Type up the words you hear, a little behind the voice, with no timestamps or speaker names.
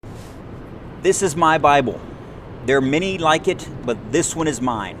This is my Bible. There are many like it, but this one is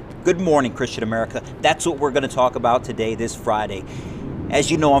mine. Good morning, Christian America. That's what we're going to talk about today, this Friday.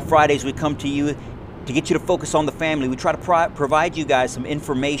 As you know, on Fridays we come to you to get you to focus on the family. We try to provide you guys some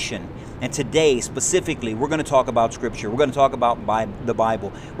information. And today, specifically, we're going to talk about Scripture. We're going to talk about the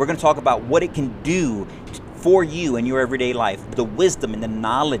Bible. We're going to talk about what it can do for you in your everyday life, the wisdom and the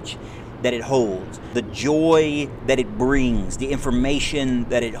knowledge that it holds, the joy that it brings, the information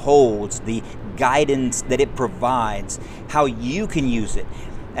that it holds, the guidance that it provides, how you can use it,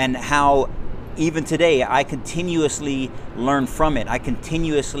 and how even today I continuously learn from it. I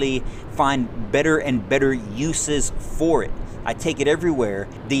continuously find better and better uses for it. I take it everywhere.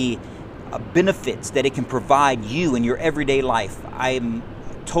 The benefits that it can provide you in your everyday life. I am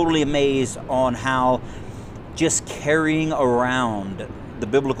totally amazed on how just carrying around the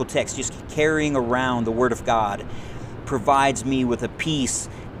biblical text, just carrying around the Word of God provides me with a peace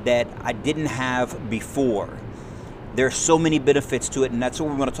that I didn't have before. There are so many benefits to it, and that's what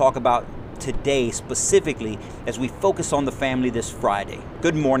we're going to talk about today specifically as we focus on the family this Friday.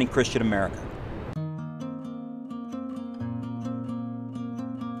 Good morning, Christian America.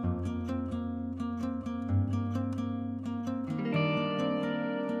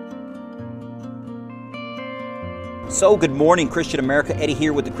 So good morning, Christian America. Eddie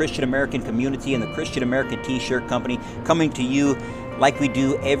here with the Christian American Community and the Christian American T-Shirt Company, coming to you like we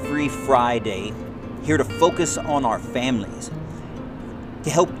do every Friday, here to focus on our families, to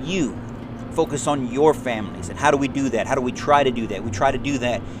help you focus on your families. And how do we do that? How do we try to do that? We try to do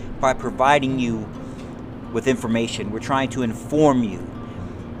that by providing you with information. We're trying to inform you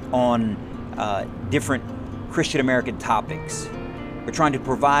on different Christian American topics. We're trying to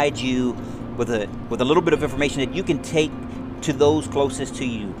provide you with a little bit of information that you can take to those closest to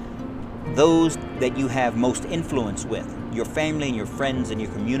you, those that you have most influence with, your family and your friends and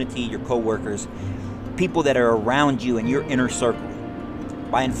your community, your co-workers, people that are around you in your inner circle,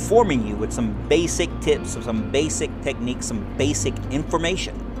 by informing you with some basic tips, some basic techniques, some basic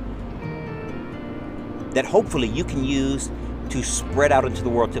information that hopefully you can use to spread out into the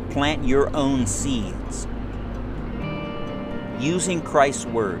world, to plant your own seeds, using Christ's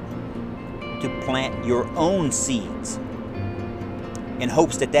Word to plant your own seeds in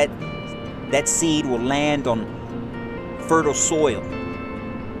hopes that that seed will land on fertile soil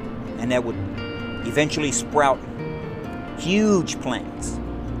and that would eventually sprout huge plants,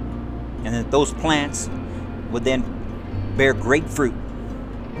 and that those plants would then bear great fruit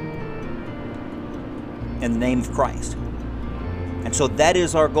in the name of Christ. And so that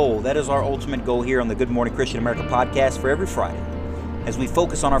is our goal. That is our ultimate goal here on the Good Morning Christian America podcast for every Friday, as we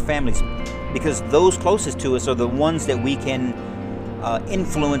focus on our families, because those closest to us are the ones that we can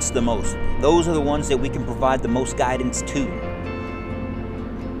influence the most. Those are the ones that we can provide the most guidance to.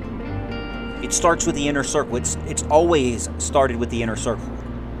 It starts with the inner circle. It's always started with the inner circle.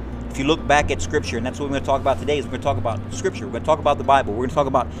 If you look back at Scripture, and that's what we're going to talk about today, is we're going to talk about Scripture. We're going to talk about the Bible. We're going to talk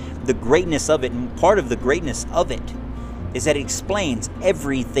about the greatness of it, and part of the greatness of it is that it explains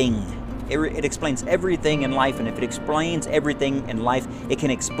everything. It explains everything in life, and if it explains everything in life, it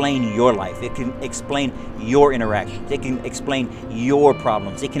can explain your life. It can explain your interactions. It can explain your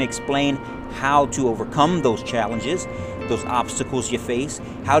problems. It can explain how to overcome those challenges, those obstacles you face,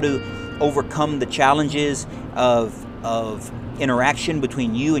 how to overcome the challenges of interaction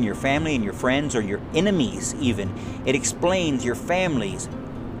between you and your family and your friends or your enemies even. It explains your families.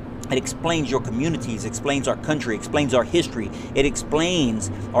 It explains your communities, explains our country, explains our history. It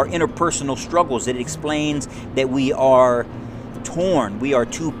explains our interpersonal struggles. It explains that we are torn. We are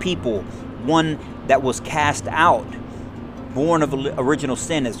two people. One that was cast out, born of original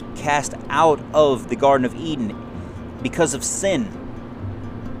sin, is cast out of the Garden of Eden because of sin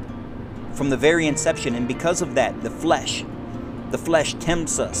from the very inception. And because of that, the flesh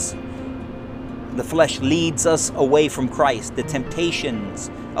tempts us. The flesh leads us away from Christ. The temptations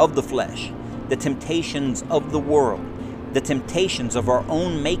of the flesh, the temptations of the world, the temptations of our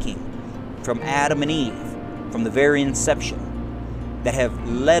own making from Adam and Eve, from the very inception, that have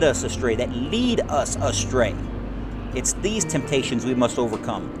led us astray, that lead us astray. It's these temptations we must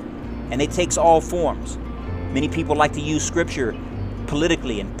overcome. And it takes all forms. Many people like to use Scripture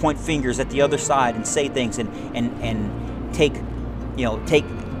politically and point fingers at the other side and say things and take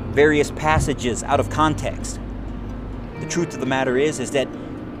various passages out of context. The truth of the matter is that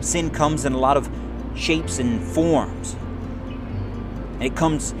sin comes in a lot of shapes and forms. And it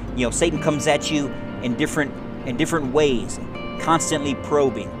comes, Satan comes at you in different ways, constantly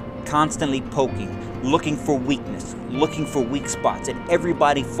probing, constantly poking, looking for weakness, looking for weak spots, and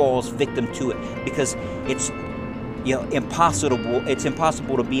everybody falls victim to it because it's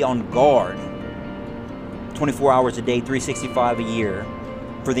impossible to be on guard 24 hours a day, 365 a year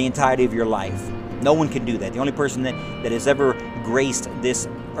for the entirety of your life. No one can do that. The only person that has ever graced this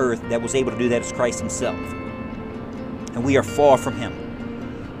earth that was able to do that is Christ himself. And we are far from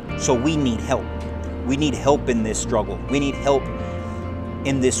him. So we need help. We need help in this struggle. We need help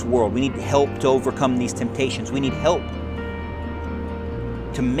in this world. We need help to overcome these temptations. We need help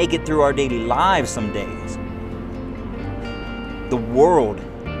to make it through our daily lives some days. The world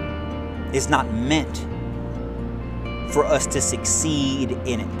is not meant for us to succeed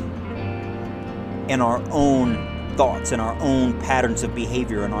in it, in our own thoughts, in our own patterns of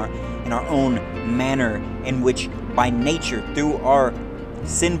behavior, in our own manner in which by nature, through our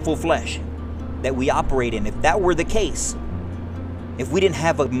sinful flesh that we operate in. If that were the case, if we didn't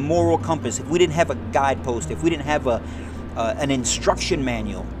have a moral compass, if we didn't have a guidepost, if we didn't have an instruction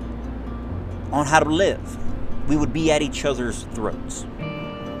manual on how to live, we would be at each other's throats.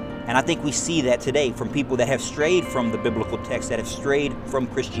 And I think we see that today from people that have strayed from the biblical text, that have strayed from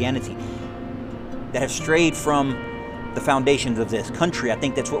Christianity, that have strayed from the foundations of this country. I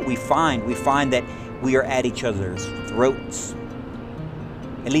think that's what we find. We find that we are at each other's throats,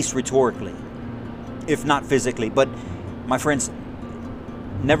 at least rhetorically, if not physically. But my friends,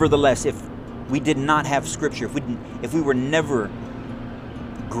 nevertheless, if we did not have Scripture, if we were never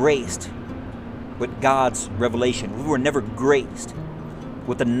graced with God's revelation, we were never graced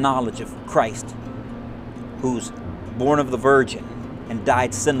with the knowledge of Christ, who's born of the Virgin and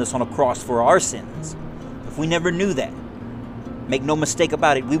died sinless on a cross for our sins, if we never knew that, make no mistake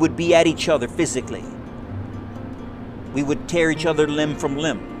about it, we would be at each other physically. We would tear each other limb from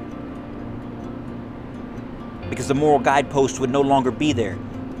limb, because the moral guidepost would no longer be there.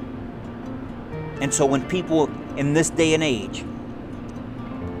 And so when people in this day and age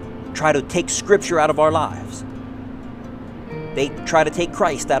try to take Scripture out of our lives, they try to take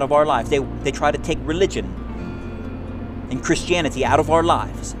Christ out of our lives, they try to take religion and Christianity out of our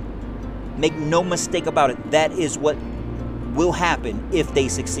lives, make no mistake about it, that is what will happen if they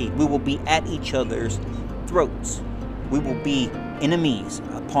succeed. We will be at each other's throats. We will be enemies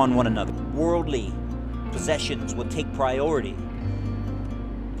upon one another. Worldly possessions will take priority.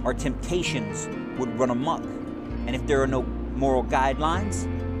 Our temptations would run amok. And if there are no moral guidelines,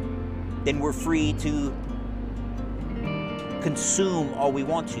 then we're free to consume all we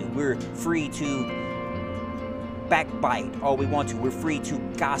want to. We're free to backbite all we want to. We're free to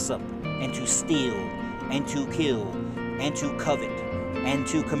gossip and to steal and to kill and to covet and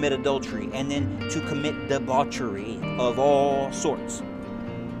to commit adultery and then to commit debauchery of all sorts.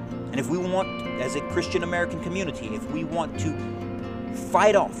 And if we want, as a Christian American community, if we want to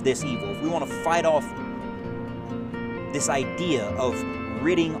fight off this evil, if we want to fight off this idea of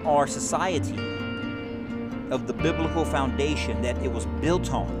ridding our society of the biblical foundation that it was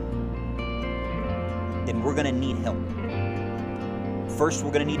built on, then we're going to need help. First,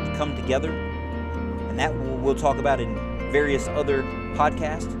 we're going to need to come together, and that we'll talk about in various other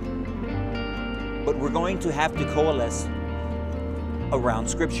podcasts. But we're going to have to coalesce around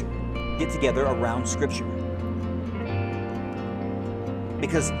Scripture, get together around Scripture.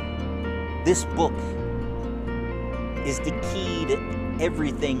 Because this book is the key to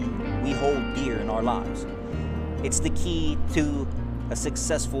everything we hold dear in our lives. It's the key to a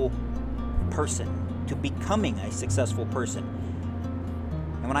successful person, to becoming a successful person.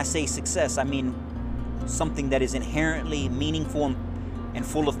 And when I say success, I mean something that is inherently meaningful and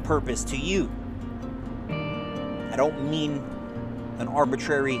full of purpose to you. I don't mean an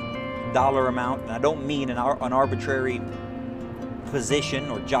arbitrary dollar amount. I don't mean an arbitrary position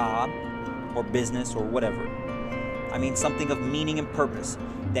or job or business or whatever. I mean something of meaning and purpose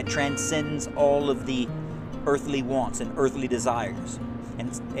that transcends all of the earthly wants and earthly desires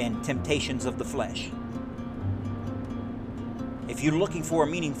and temptations of the flesh. If you're looking for a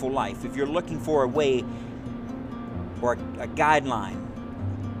meaningful life, if you're looking for a way or a guideline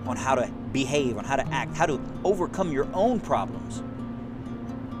on how to behave, on how to act, how to overcome your own problems,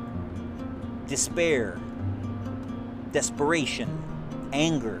 despair, desperation,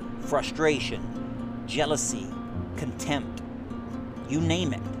 anger, frustration, jealousy, contempt, you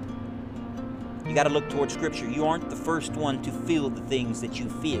name it, you got to look towards Scripture. You aren't the first one to feel the things that you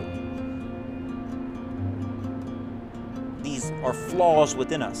feel. These are flaws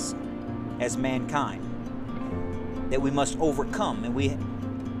within us as mankind that we must overcome,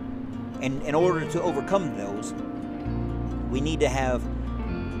 and in order to overcome those, we need to have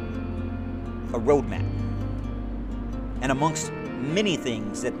a roadmap. And amongst many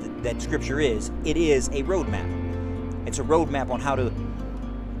things that Scripture is, it is a roadmap. It's a roadmap on how to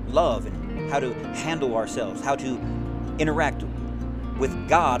love and how to handle ourselves, how to interact with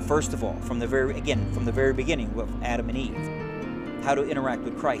God, first of all, from the very beginning with Adam and Eve. How to interact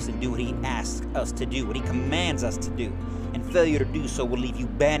with Christ and do what He asks us to do, what He commands us to do. And failure to do so will leave you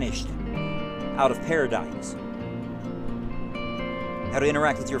banished out of paradise. How to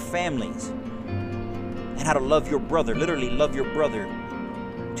interact with your families. And how to love your brother, literally love your brother.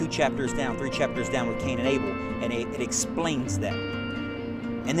 2 chapters down, 3 chapters down with Cain and Abel. And it explains that.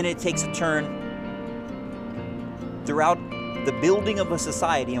 And then it takes a turn throughout the building of a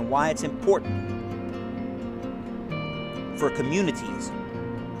society and why it's important for communities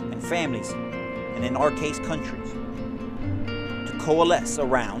and families, and in our case, countries, to coalesce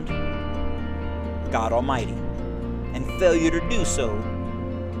around God Almighty. And failure to do so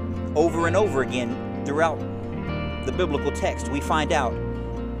over and over again throughout the biblical text, we find out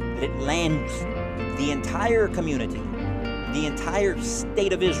that it lands the entire community, the entire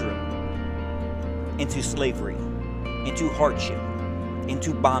state of Israel, into slavery, into hardship,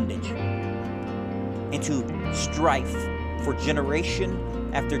 into bondage, into strife for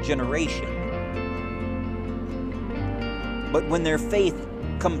generation after generation. But when their faith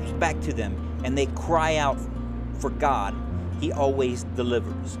comes back to them and they cry out for God, He always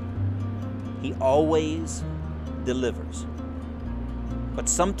delivers. He always delivers. But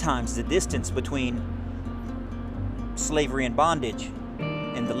sometimes the distance between slavery and bondage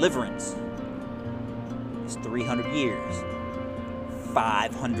and deliverance is 300 years,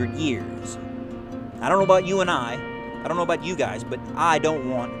 500 years. I don't know about you and I don't know about you guys, but I don't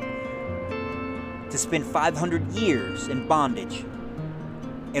want to spend 500 years in bondage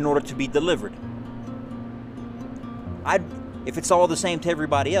in order to be delivered. If it's all the same to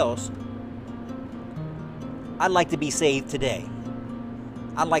everybody else, I'd like to be saved today.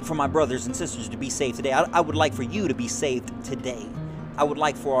 I'd like for my brothers and sisters to be saved today. I would like for you to be saved today. I would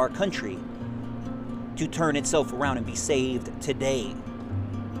like for our country to turn itself around and be saved today.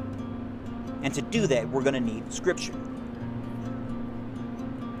 And to do that, we're going to need Scripture.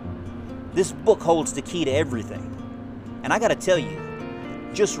 This book holds the key to everything. And I got to tell you,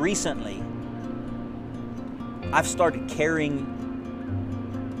 just recently, I've started carrying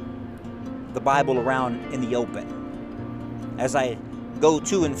the Bible around in the open as I go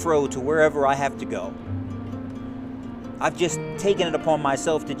to and fro to wherever I have to go. I've just taken it upon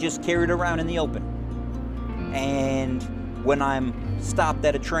myself to just carry it around in the open. And when I'm stopped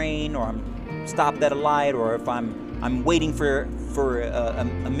at a train, or I'm stopped at a light, or if I'm waiting for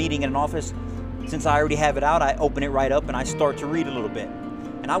a meeting in an office, since I already have it out, I open it right up and I start to read a little bit.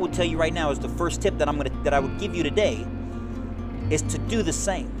 And I would tell you right now, is the first tip that I would give you today is to do the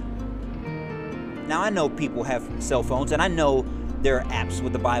same. Now, I know people have cell phones, and I know there are apps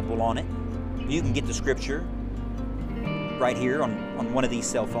with the Bible on it. You can get the Scripture right here on one of these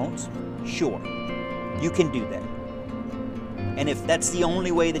cell phones. Sure, you can do that. And if that's the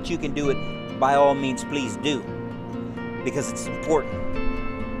only way that you can do it, by all means, please do, because it's important.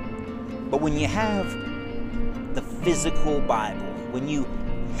 But when you have the physical Bible, when you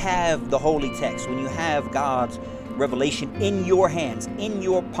have the holy text, when you have God's revelation in your hands, in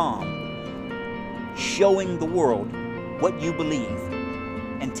your palm, showing the world what you believe,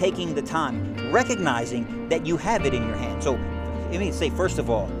 and taking the time, recognizing that you have it in your hand. So let me say, first of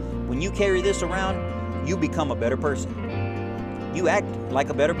all, when you carry this around, you become a better person. You act like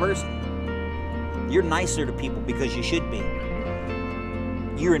a better person. You're nicer to people because you should be.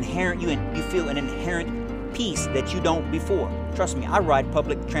 You feel an inherent peace that you don't before. Trust me, I ride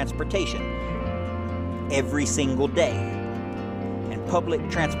public transportation every single day. And public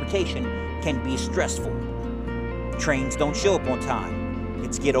transportation can be stressful. Trains don't show up on time.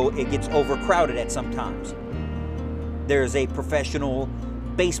 It gets overcrowded at some times. There's a professional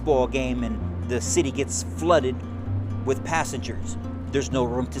baseball game and the city gets flooded with passengers. There's no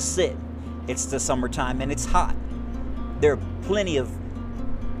room to sit. It's the summertime and it's hot. There are plenty of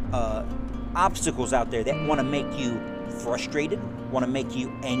obstacles out there that want to make you frustrated, want to make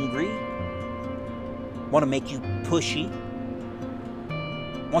you angry, want to make you pushy,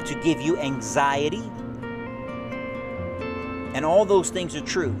 want to give you anxiety. And all those things are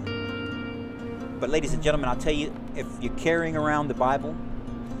true. But ladies and gentlemen, I'll tell you, if you're carrying around the Bible,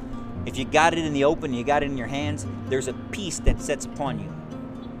 if you got it in the open, you got it in your hands, there's a peace that sets upon you.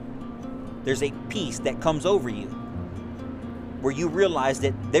 There's a peace that comes over you where you realize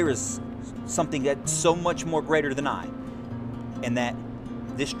that there is something that's so much more greater than I. And that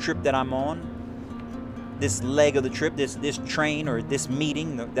this trip that I'm on, this leg of the trip, this train or this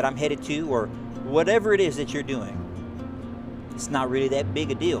meeting that I'm headed to, or whatever it is that you're doing, it's not really that big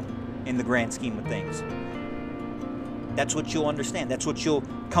a deal in the grand scheme of things. That's what you'll understand. That's what you'll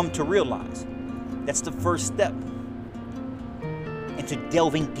come to realize. That's the first step into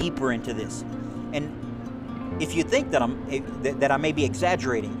delving deeper into this. And if you think that I may be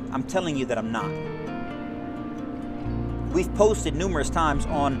exaggerating, I'm telling you that I'm not. We've posted numerous times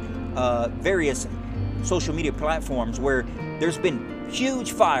on various social media platforms where there's been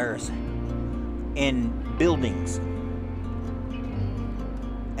huge fires in buildings,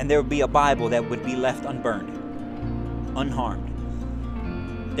 and there would be a Bible that would be left unburned, unharmed.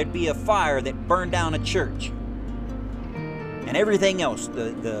 There'd be a fire that burned down a church, and everything else,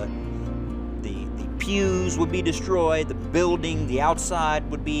 the pews would be destroyed, the building, the outside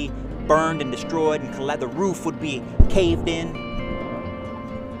would be burned and destroyed, and the roof would be caved in.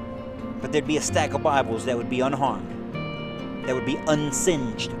 But there'd be a stack of Bibles that would be unharmed, that would be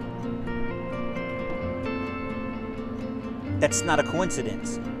unsinged. That's not a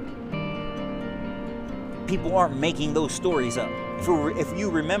coincidence. People aren't making those stories up. If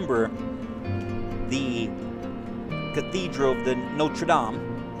you remember the Cathedral of the Notre Dame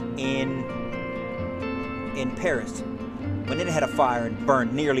in Paris, when it had a fire and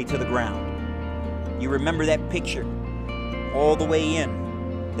burned nearly to the ground, you remember that picture all the way in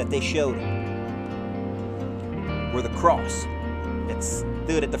that they showed it, where the cross that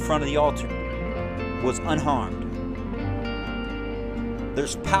stood at the front of the altar was unharmed.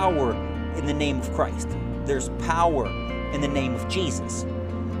 There's power in the name of Christ. There's power in the name of Jesus.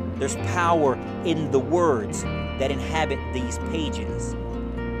 There's power in the words that inhabit these pages.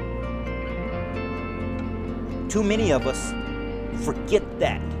 Too many of us forget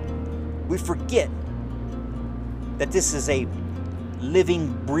that. We forget that this is a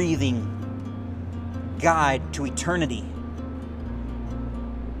living, breathing guide to eternity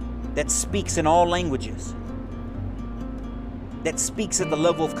that speaks in all languages, that speaks at the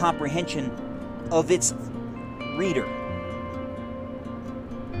level of comprehension of its reader.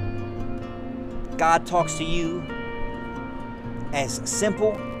 God talks to you as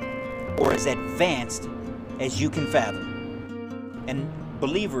simple or as advanced as you can fathom. And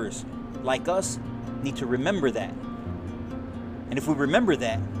believers like us need to remember that. And if we remember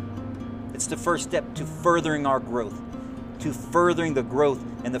that, it's the first step to furthering our growth, to furthering the growth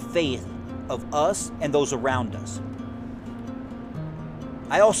and the faith of us and those around us.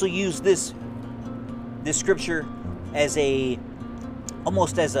 I also use this scripture as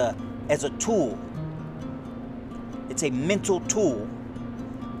almost as a tool. It's a mental tool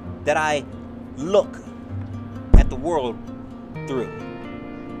that I look at the world through.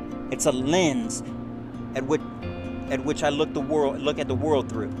 It's a lens at which I look at the world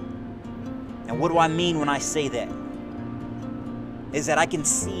through. And what do I mean when I say that? Is that I can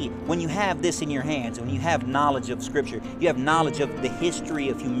see, when you have this in your hands, when you have knowledge of Scripture, you have knowledge of the history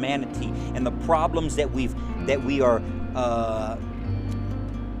of humanity and the problems that we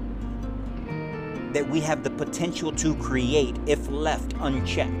have the potential to create if left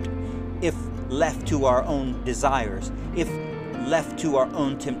unchecked, if left to our own desires, if left to our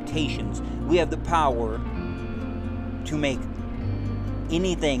own temptations. We have the power to make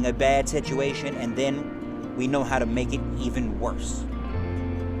anything a bad situation, and then we know how to make it even worse.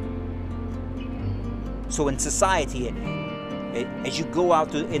 So in society, as you go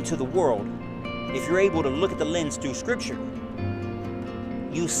out into the world, if you're able to look at the lens through Scripture,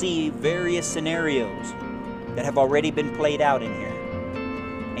 you see various scenarios that have already been played out in here.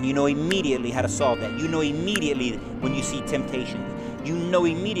 And you know immediately how to solve that. You know immediately when you see temptation. You know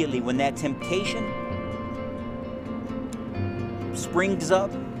immediately when that temptation springs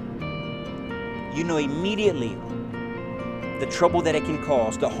up. You know immediately the trouble that it can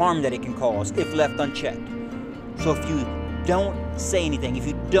cause, the harm that it can cause if left unchecked. So if you don't say anything, if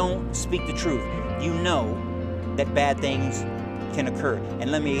you don't speak the truth, you know that bad things can occur.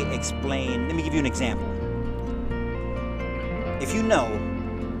 And let me give you an example. If you know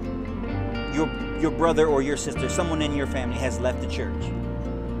your brother or your sister, someone in your family has left the church,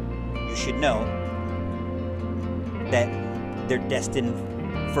 you should know that they're destined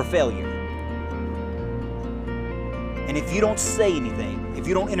for failure. And if you don't say anything, if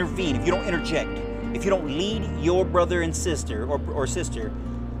you don't intervene, if you don't interject, if you don't lead your brother and sister or sister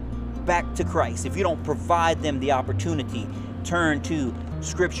back to Christ, if you don't provide them the opportunity, turn to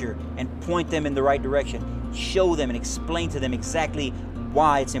Scripture and point them in the right direction, show them and explain to them exactly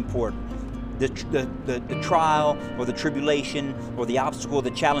why it's important. The trial or the tribulation or the obstacle or the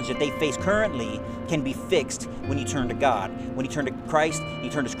challenge that they face currently can be fixed when you turn to God. When you turn to Christ,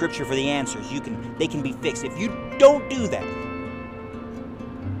 you turn to Scripture for the answers. They can be fixed. If you don't do that,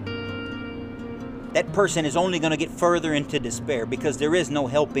 that person is only going to get further into despair because there is no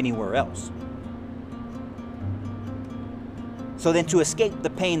help anywhere else. So then to escape the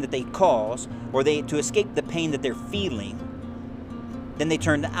pain that they cause, or to escape the pain that they're feeling, then they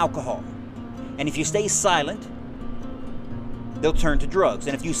turn to alcohol. And if you stay silent, they'll turn to drugs.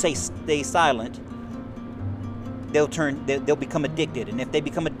 And if you stay silent, they'll become addicted. And if they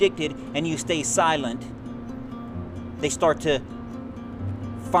become addicted and you stay silent, they start to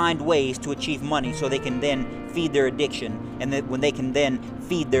find ways to achieve money so they can then feed their addiction, and that when they can then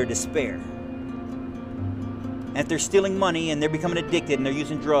feed their despair. And if they're stealing money and they're becoming addicted and they're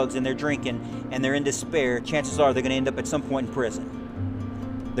using drugs and they're drinking and they're in despair, chances are they're going to end up at some point in prison.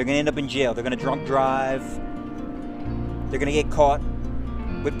 They're going to end up in jail. They're going to drunk drive. They're going to get caught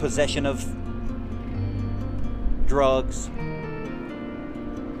with possession of drugs.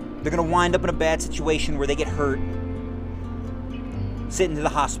 They're going to wind up in a bad situation where they get hurt, sent into the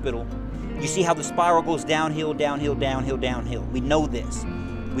hospital. You see how the spiral goes downhill, downhill, downhill, downhill. We know this.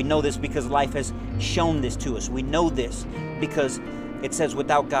 We know this because life has shown this to us. We know this because it says,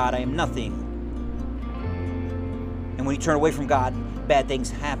 without God, I am nothing. And when you turn away from God, bad things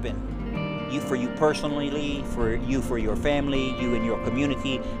happen. You for you personally, for your family, you and your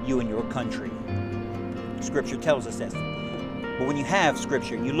community, you and your country. Scripture tells us this. But when you have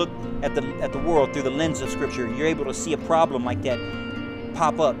Scripture, you look at the world through the lens of Scripture, you're able to see a problem like that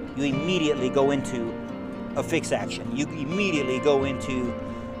pop up. You immediately go into a fix action. You immediately go into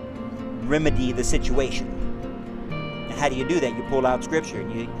remedy the situation. And how do you do that? You pull out Scripture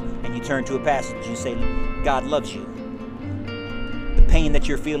and you turn to a passage. You say, God loves you. The pain that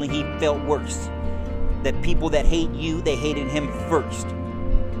you're feeling, He felt worse. That people that hate you, they hated Him first.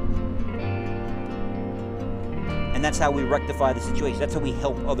 And that's how we rectify the situation. That's how we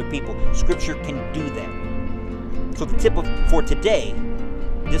help other people. Scripture can do that. So the tip for today,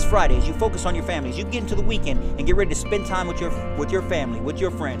 this Friday, as you focus on your families, you get into the weekend and get ready to spend time with your family, with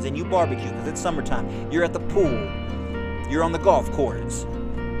your friends, and you barbecue because it's summertime. You're at the pool. You're on the golf course.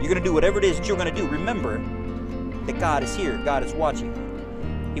 You're going to do whatever it is that you're going to do. Remember that God is here. God is watching.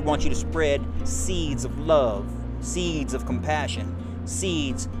 He wants you to spread seeds of love, seeds of compassion,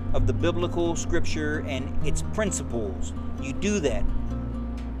 seeds of the biblical Scripture and its principles. You do that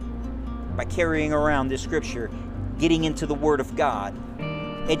by carrying around this Scripture, getting into the Word of God,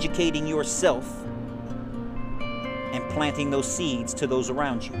 educating yourself, and planting those seeds to those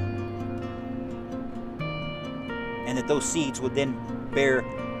around you. And that those seeds would then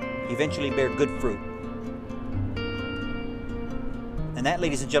eventually bear good fruit. And that,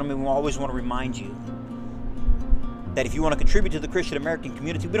 ladies and gentlemen, we always want to remind you that if you want to contribute to the Christian American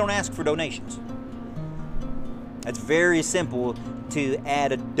community, we don't ask for donations. It's very simple to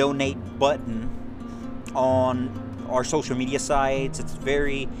add a donate button on our social media sites. It's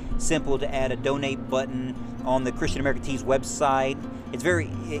very simple to add a donate button on the Christian American Tees website. It's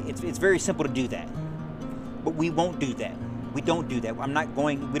very simple to do that. But we won't do that. We don't do that.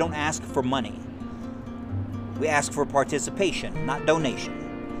 We don't ask for money. We ask for participation, not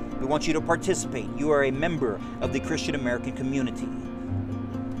donation. We want you to participate. You are a member of the Christian American community.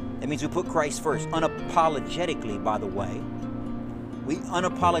 That means we put Christ first, unapologetically, by the way. We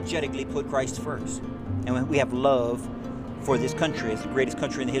unapologetically put Christ first. And we have love for this country as the greatest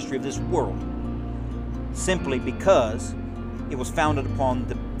country in the history of this world. Simply because it was founded upon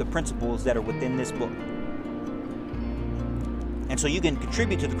the principles that are within this book. And so you can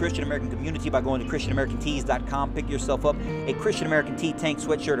contribute to the Christian American community by going to ChristianAmericanTees.com. Pick yourself up a Christian American Tee tank,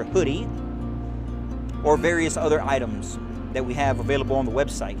 sweatshirt, or hoodie, or various other items that we have available on the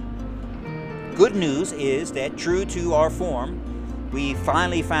website. Good news is that, true to our form, we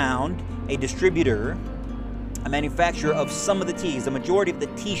finally found a distributor, a manufacturer of some of the tees, the majority of the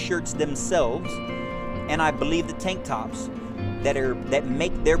t-shirts themselves, and I believe the tank tops that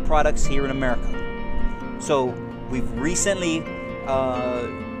make their products here in America. So we've recently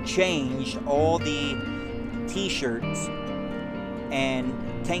changed all the t-shirts and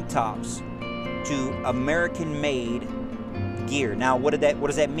tank tops to American-made gear. Now, what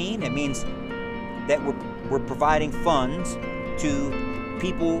does that mean? It means that we're providing funds to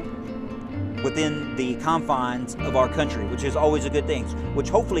people within the confines of our country, which is always a good thing. Which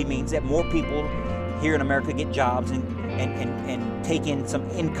hopefully means that more people here in America get jobs and take in some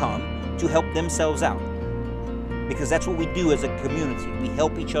income to help themselves out. Because that's what we do as a community. We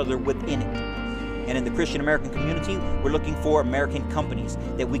help each other within it. And in the Christian American community, we're looking for American companies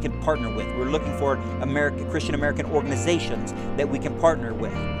that we can partner with. We're looking for Christian American organizations that we can partner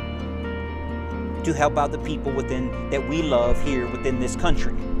with to help out the people that we love here within this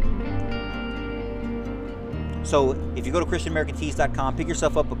country. So if you go to ChristianAmericanTees.com, pick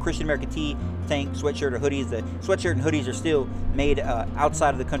yourself up a Christian American Tee tank, sweatshirt, or hoodies. The sweatshirt and hoodies are still made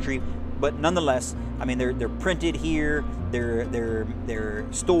outside of the country, but nonetheless, I mean, they're printed here, they're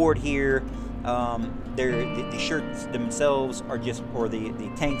stored here, The shirts themselves are just, or the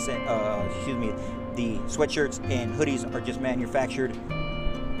tanks, the sweatshirts and hoodies are just manufactured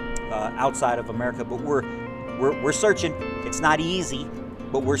outside of America. But we're searching. It's not easy,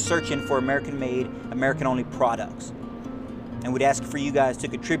 but we're searching for American-made, American-only products. And we'd ask for you guys to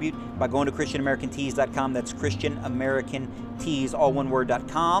contribute by going to ChristianAmericanTees.com. That's ChristianAmericanTees, all one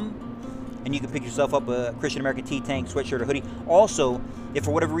word.com. And you can pick yourself up a Christian American Tee tank, sweatshirt, or hoodie. Also, if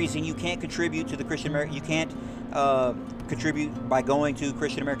for whatever reason you can't contribute to the Christian American, you can't contribute by going to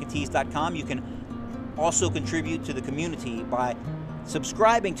ChristianAmericanTees.com, you can also contribute to the community by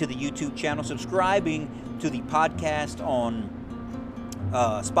subscribing to the YouTube channel, subscribing to the podcast on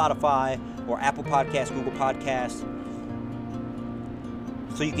Spotify or Apple Podcasts, Google Podcasts,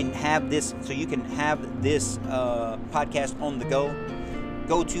 so you can have this. Podcast on the go.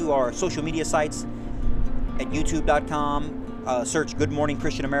 Go to our social media sites at YouTube.com. Search Good Morning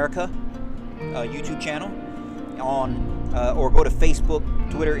Christian America YouTube channel or go to Facebook,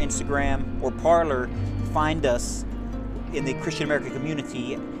 Twitter, Instagram, or Parler. Find us in the Christian American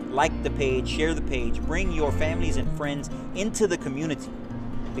community. Like the page, share the page, bring your families and friends into the community.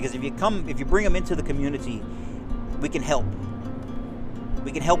 Because if you bring them into the community, we can help.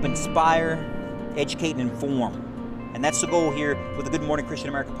 We can help inspire, educate, and inform. And that's the goal here with the Good Morning Christian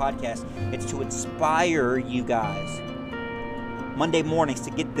America podcast. It's to inspire you guys Monday mornings to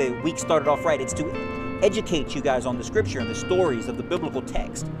get the week started off right. It's to educate you guys on the scripture and the stories of the biblical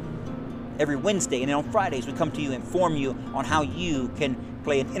text every Wednesday. And then on Fridays, we come to you and inform you on how you can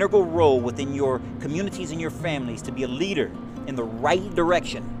play an integral role within your communities and your families to be a leader in the right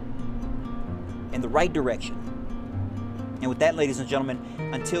direction. In the right direction. And with that, ladies and gentlemen,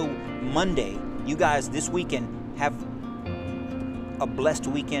 until Monday, you guys this weekend have a blessed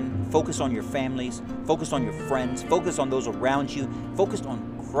weekend. Focus on your families. Focus on your friends. Focus on those around you. Focus on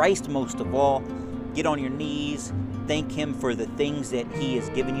Christ most of all. Get on your knees. Thank Him for the things that He has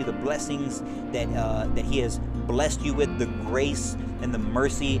given you, the blessings that He has blessed you with, the grace and the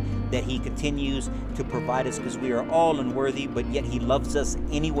mercy that He continues to provide us, because we are all unworthy, but yet He loves us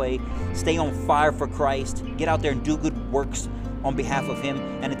anyway. Stay on fire for Christ. Get out there and do good works on behalf of Him.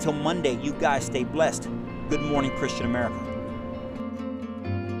 And until Monday, you guys stay blessed. Good morning, Christian America.